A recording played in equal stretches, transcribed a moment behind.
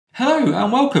Hello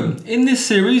and welcome. In this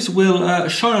series we'll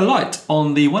shine a light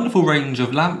on the wonderful range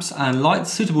of lamps and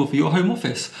lights suitable for your home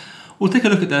office. We'll take a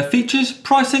look at their features,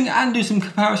 pricing and do some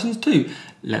comparisons too.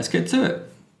 Let's get to it.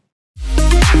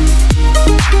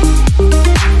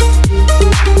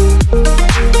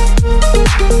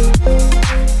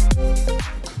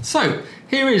 So,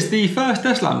 here is the first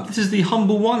desk lamp. This is the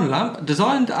Humble One lamp,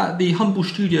 designed at the Humble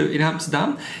Studio in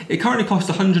Amsterdam. It currently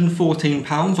costs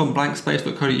 £114 on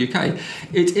Blankspace.co.uk.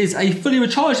 It is a fully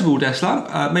rechargeable desk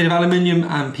lamp made of aluminium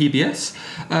and PBS.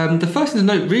 The first thing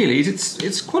to note really is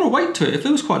it's quite a weight to it. It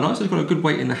feels quite nice. It's got a good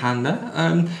weight in the hand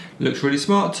there. Looks really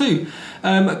smart too.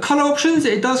 Colour options,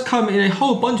 it does come in a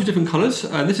whole bunch of different colours.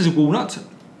 This is walnut.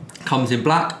 Comes in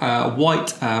black,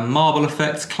 white, marble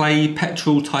effects, clay,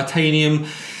 petrol, titanium.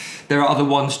 There are other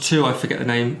ones too, I forget the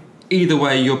name. Either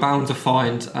way, you're bound to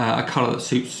find a colour that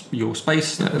suits your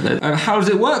space. How does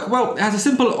it work? Well, it has a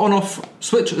simple on-off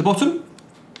switch at the bottom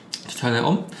to turn it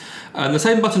on. The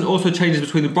same button also changes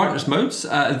between the brightness modes.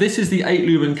 This is the 8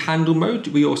 lumen candle mode.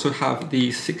 We also have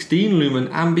the 16 lumen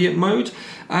ambient mode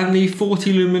and the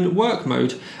 40 lumen work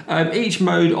mode. Each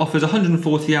mode offers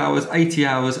 140 hours, 80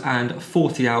 hours and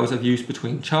 40 hours of use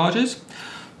between charges.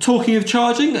 Talking of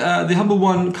charging, the Humble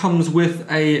One comes with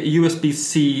a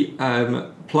USB-C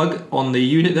plug on the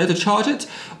unit there to charge it.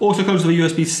 Also comes with a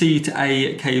USB-C to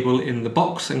A cable in the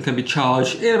box and can be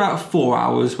charged in about 4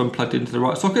 hours when plugged into the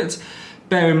right socket.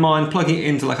 Bear in mind, plugging it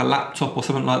into like a laptop or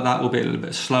something like that will be a little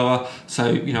bit slower. So,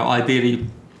 you know, ideally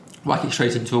whack it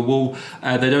straight into a wall.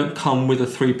 They don't come with a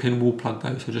 3-pin wall plug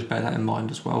though, so just bear that in mind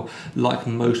as well, like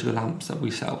most of the lamps that we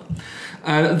sell.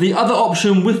 The other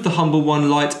option with the Humble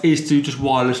One light is to just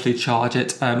wirelessly charge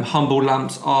it. Humble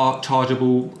lamps are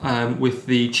chargeable with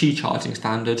the Qi charging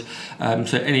standard,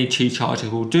 so any Qi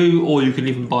charger will do, or you can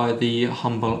even buy the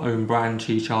Humble own brand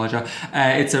Qi charger.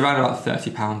 It's around about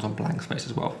 £30 on Blankspace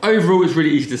as well. Overall, it's really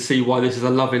easy to see why this is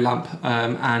a lovely lamp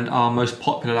and our most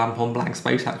popular lamp on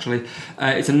Blankspace actually.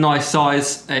 It's a nice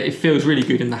size, it feels really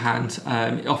good in the hand.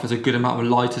 It offers a good amount of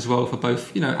light as well for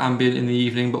both, you know, ambient in the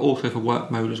evening, but also for work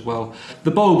mode as well.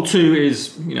 The bulb too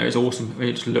is, you know, is awesome.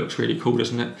 It just looks really cool,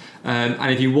 doesn't it?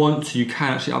 And if you want to, you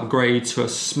can actually upgrade to a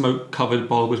smoke covered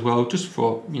bulb as well, just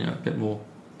for, you know, a bit more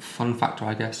fun factor,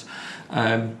 I guess.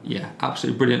 Yeah,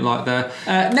 absolutely brilliant light there.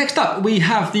 Next up, we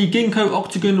have the Gingko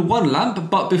Octagon One lamp,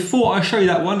 but before I show you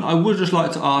that one, I would just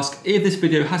like to ask, if this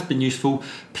video has been useful,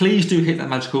 please do hit that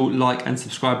magical like and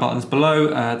subscribe buttons below.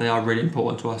 They are really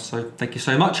important to us, so thank you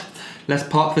so much. Let's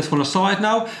park this one aside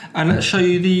now, and let's show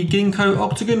you the Gingko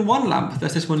Octagon One lamp.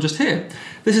 There's this one just here.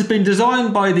 This has been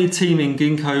designed by the team in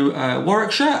Gingko,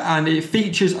 Warwickshire, and it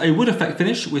features a wood effect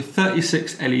finish with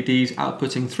 36 LEDs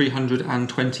outputting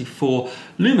 324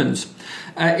 lumens.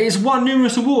 It's won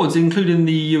numerous awards, including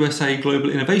the USA Global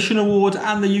Innovation Award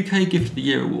and the UK Gift of the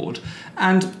Year Award.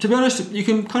 And to be honest, you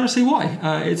can kind of see why.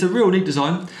 It's a real neat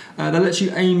design that lets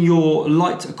you aim your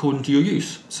light according to your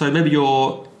use. So maybe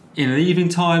you're in the evening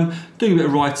time, doing a bit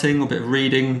of writing or a bit of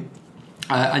reading,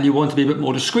 and you want to be a bit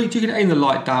more discreet, you can aim the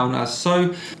light down as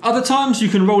so. Other times you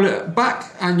can roll it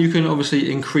back and you can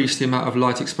obviously increase the amount of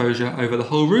light exposure over the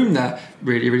whole room there.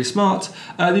 Really, really smart.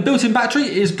 The built-in battery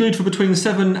is good for between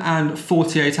 7 and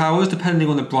 48 hours, depending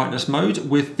on the brightness mode.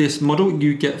 With this model,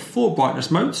 you get 4 brightness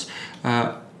modes.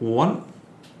 1,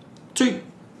 2,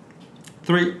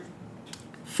 3,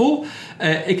 4.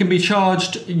 It can be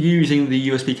charged using the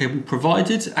USB cable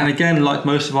provided, and again, like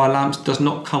most of our lamps, does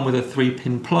not come with a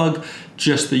 3-pin plug,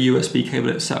 just the USB cable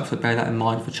itself, so bear that in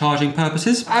mind for charging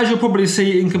purposes. As you'll probably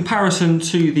see, in comparison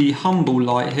to the Humble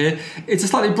light here, it's a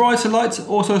slightly brighter light,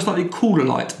 also a slightly cooler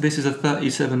light. This is a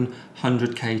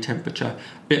 3700K temperature,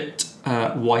 bit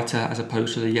whiter as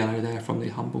opposed to the yellow there from the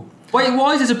Humble.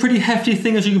 Weight-wise, it's a pretty hefty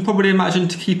thing, as you can probably imagine,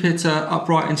 to keep it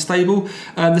upright and stable.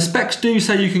 The specs do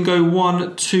say you can go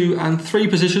 1, 2 and 3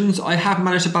 positions. I have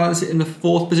managed to balance it in the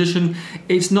 4th position.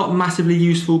 It's not massively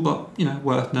useful, but, you know,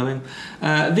 worth knowing.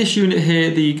 This unit here,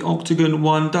 the Octagon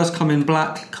One, does come in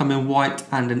black, come in white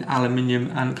and in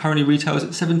aluminium, and currently retails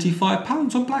at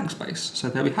 £75 on Blankspace. So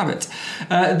there we have it.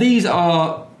 These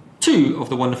are 2 of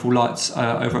the wonderful lights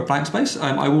over at Blankspace.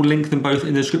 I will link them both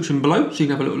in the description below, so you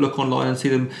can have a little look online and see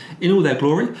them in all their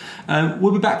glory.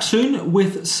 We'll be back soon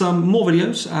with some more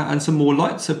videos and some more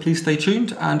lights, so please stay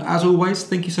tuned. And as always,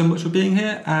 thank you so much for being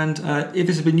here. And if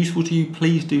this has been useful to you,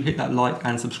 please do hit that like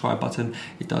and subscribe button.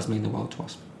 It does mean the world to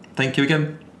us. Thank you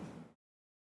again.